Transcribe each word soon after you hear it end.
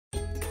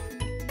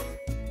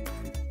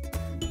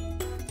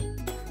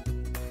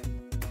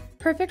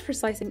Perfect for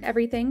slicing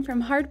everything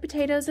from hard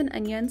potatoes and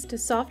onions to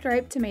soft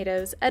ripe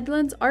tomatoes,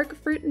 Edlund's Arc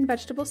Fruit and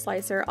Vegetable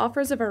Slicer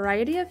offers a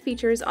variety of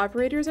features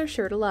operators are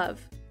sure to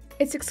love.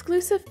 Its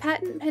exclusive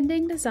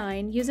patent-pending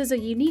design uses a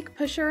unique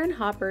pusher and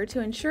hopper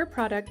to ensure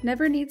product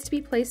never needs to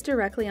be placed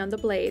directly on the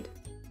blade.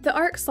 The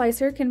Arc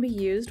Slicer can be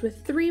used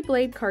with 3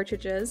 blade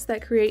cartridges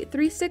that create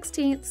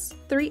 3/16,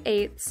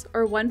 3/8,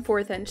 or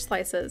 1/4 inch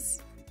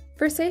slices.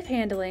 For safe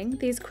handling,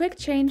 these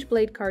quick-change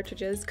blade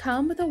cartridges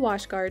come with a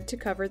washguard to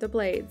cover the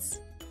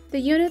blades. The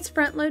unit's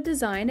front-load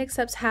design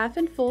accepts half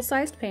and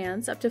full-sized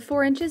pans up to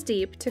 4 inches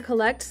deep to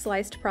collect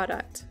sliced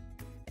product.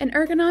 An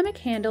ergonomic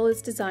handle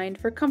is designed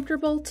for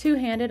comfortable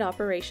two-handed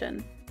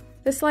operation.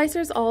 The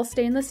slicer's all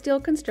stainless steel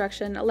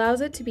construction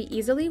allows it to be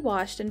easily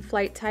washed in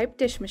flight-type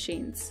dish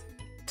machines.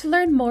 To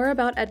learn more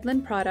about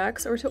Edlund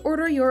products or to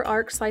order your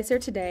Arc Slicer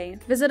today,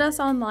 visit us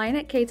online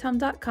at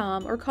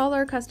KaTom.com or call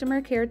our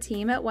customer care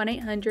team at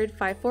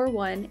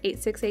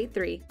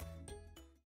 1-800-541-8683.